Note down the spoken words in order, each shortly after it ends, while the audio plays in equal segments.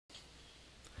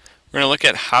We're going to look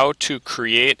at how to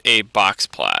create a box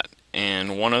plot.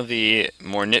 And one of the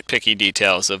more nitpicky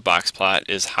details of box plot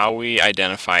is how we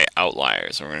identify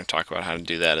outliers. We're going to talk about how to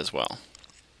do that as well.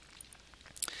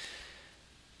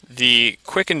 The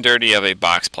quick and dirty of a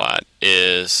box plot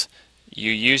is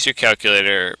you use your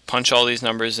calculator, punch all these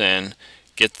numbers in,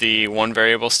 get the one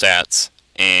variable stats,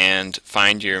 and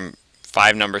find your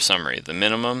 5-number summary: the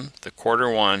minimum, the quarter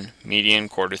 1, median,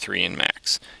 quarter 3, and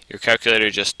max. Your calculator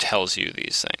just tells you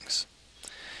these things.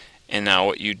 And now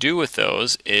what you do with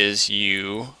those is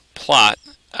you plot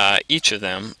each of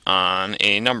them on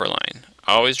a number line.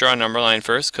 Always draw a number line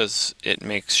first because it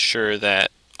makes sure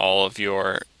that all of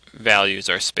your values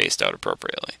are spaced out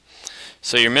appropriately.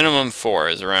 So your minimum 4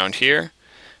 is around here.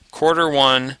 Quarter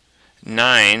 1,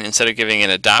 9, instead of giving it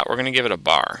a dot, we're going to give it a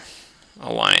bar,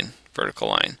 a line, vertical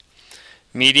line.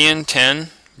 Median 10,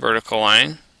 vertical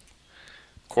line.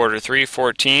 Quarter 3,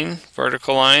 14,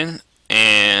 vertical line.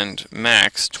 And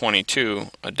max 22,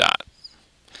 a dot.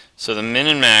 So the min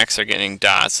and max are getting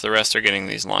dots, the rest are getting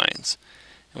these lines.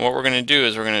 And what we're going to do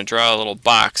is we're going to draw a little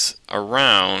box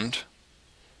around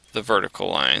the vertical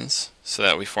lines so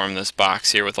that we form this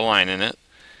box here with a line in it.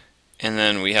 And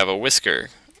then we have a whisker,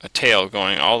 a tail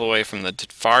going all the way from the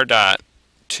far dot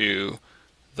to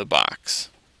the box.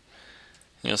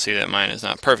 You'll see that mine is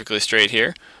not perfectly straight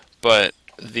here, but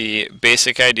the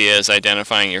basic idea is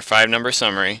identifying your 5-number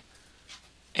summary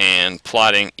and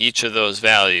plotting each of those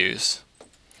values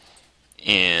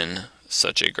in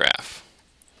such a graph.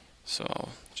 So I'll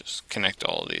just connect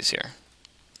all of these here.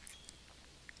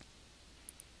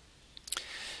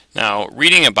 Now,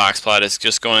 reading a box plot is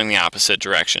just going the opposite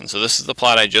direction. So this is the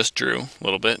plot I just drew, a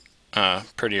little bit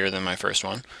prettier than my first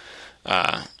one.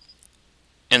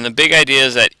 And the big idea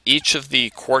is that each of the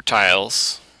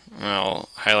quartiles, I'll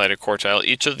highlight a quartile,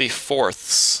 each of the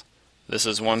fourths, this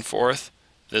is 1/4,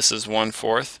 this is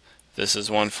 1/4, this is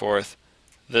 1/4,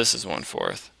 this is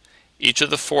 1/4. Each of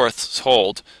the fourths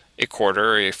hold a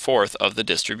quarter or a fourth of the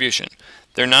distribution.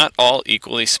 They're not all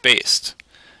equally spaced.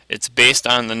 It's based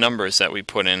on the numbers that we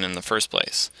put in the first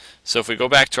place. So if we go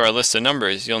back to our list of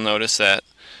numbers, you'll notice that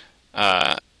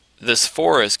this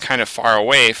 4 is kind of far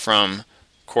away from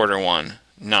quarter 1,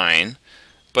 9,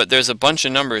 but there's a bunch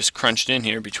of numbers crunched in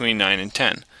here between 9 and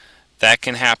 10. That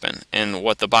can happen, and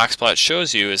what the box plot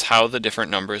shows you is how the different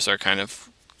numbers are kind of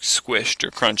squished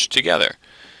or crunched together.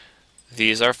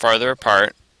 These are farther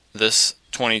apart. This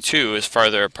 22 is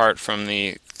farther apart from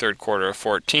the third quarter of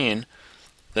 14.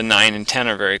 The 9 and 10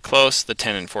 are very close. The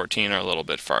 10 and 14 are a little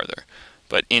bit farther.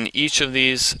 But in each of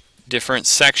these different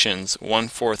sections,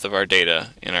 1/4 of our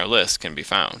data in our list can be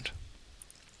found.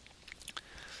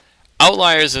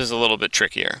 Outliers is a little bit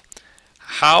trickier.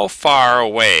 How far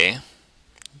away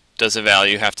does a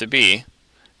value have to be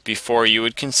before you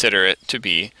would consider it to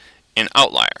be an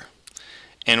outlier?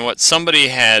 And what somebody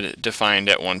had defined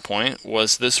at one point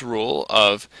was this rule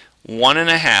of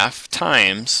 1.5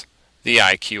 times the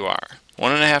IQR,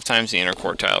 1.5 times the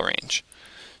interquartile range.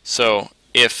 So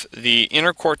if the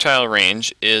interquartile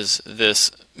range is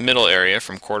this middle area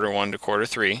from quarter 1 to quarter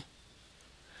 3,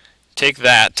 take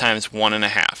that times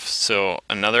 1.5, so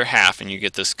another half, and you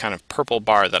get this kind of purple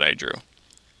bar that I drew.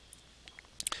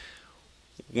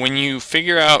 When you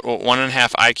figure out what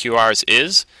 1.5 IQRs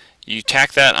is, you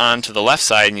tack that on to the left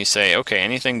side and you say, okay,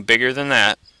 anything bigger than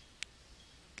that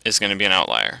is going to be an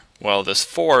outlier. Well, this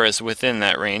 4 is within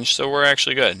that range, so we're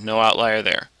actually good. No outlier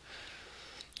there.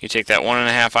 You take that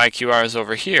 1.5 IQRs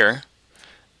over here,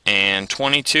 and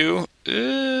 22,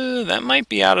 that might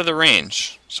be out of the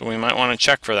range. So we might want to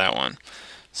check for that one.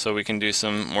 So we can do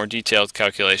some more detailed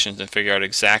calculations and figure out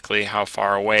exactly how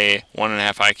far away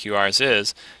 1.5 IQRs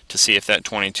is to see if that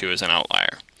 22 is an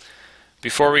outlier.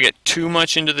 Before we get too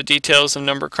much into the details of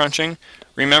number crunching,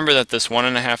 remember that this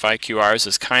 1.5 IQRs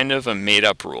is kind of a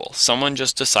made-up rule. Someone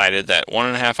just decided that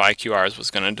 1.5 IQRs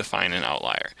was going to define an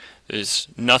outlier. There's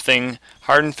nothing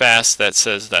hard and fast that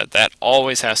says that that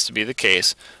always has to be the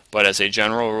case, but as a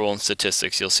general rule in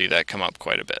statistics, you'll see that come up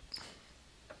quite a bit.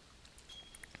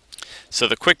 So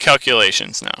the quick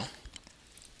calculations now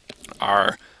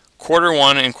are quarter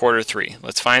 1 and quarter 3.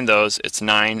 Let's find those. It's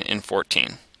 9 and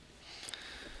 14.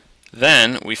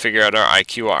 Then we figure out our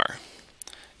IQR.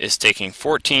 Is taking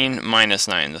 14 minus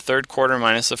 9, the third quarter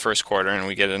minus the first quarter, and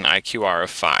we get an IQR of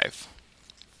 5.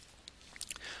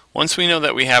 Once we know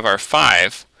that we have our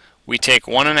 5, we take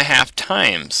 1.5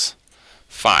 times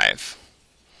 5,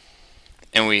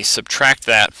 and we subtract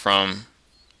that from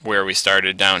where we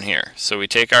started down here. So we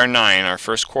take our 9, our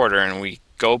first quarter, and we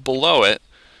go below it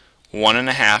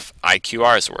 1.5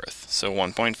 IQRs worth. So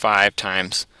 1.5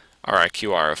 times our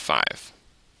IQR of 5.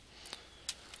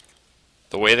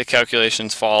 The way the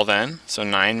calculations fall then, so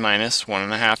 9 minus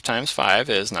 1.5 times 5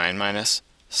 is 9 minus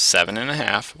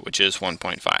 7.5, which is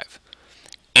 1.5.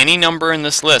 Any number in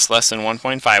this list less than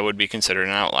 1.5 would be considered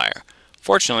an outlier.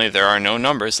 Fortunately, there are no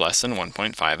numbers less than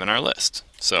 1.5 in our list,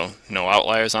 so no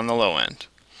outliers on the low end.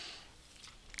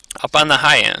 Up on the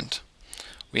high end,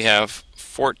 we have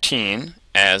 14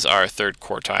 as our third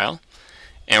quartile,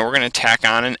 and we're going to tack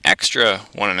on an extra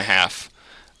 1.5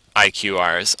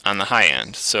 IQRs on the high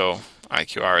end. So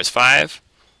IQR is 5,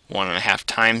 1.5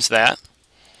 times that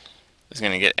is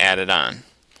going to get added on.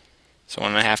 So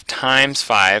 1.5 times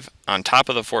 5 on top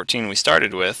of the 14 we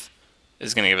started with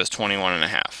is going to give us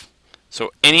 21.5.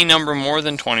 So any number more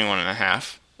than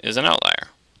 21.5 is an outlier.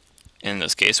 In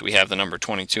this case, we have the number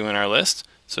 22 in our list,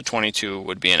 so 22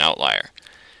 would be an outlier.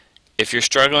 If you're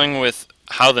struggling with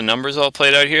how the numbers all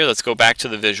played out here, let's go back to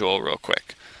the visual real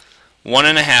quick.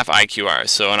 1.5 IQRs.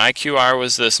 So an IQR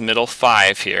was this middle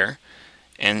 5 here,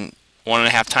 and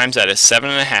 1.5 times that is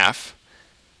 7.5.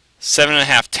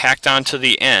 7.5 tacked on to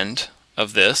the end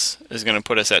of this is going to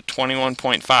put us at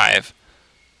 21.5.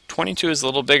 22 is a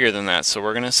little bigger than that, so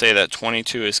we're going to say that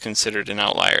 22 is considered an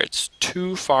outlier. It's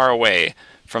too far away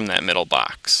from that middle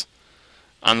box.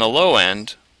 On the low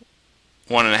end,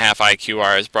 1.5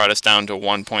 IQRs brought us down to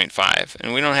 1.5,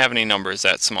 and we don't have any numbers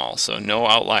that small, so no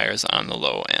outliers on the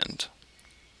low end.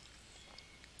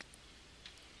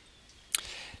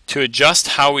 To adjust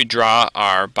how we draw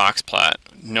our box plot,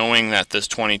 knowing that this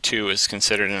 22 is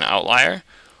considered an outlier,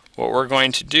 what we're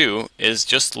going to do is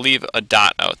just leave a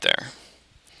dot out there.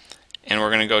 And we're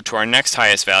going to go to our next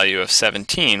highest value of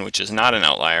 17, which is not an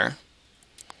outlier,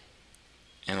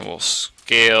 and we'll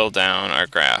scale down our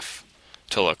graph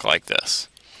to look like this.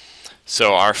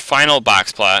 So our final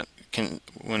box plot,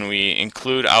 when we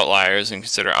include outliers and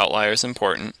consider outliers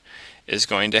important, is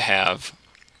going to have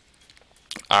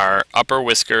our upper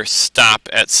whisker stop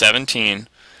at 17,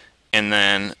 and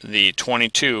then the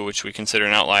 22, which we consider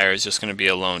an outlier, is just going to be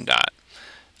a lone dot.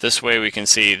 This way we can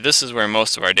see this is where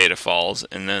most of our data falls,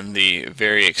 and then the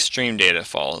very extreme data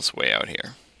falls way out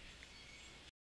here.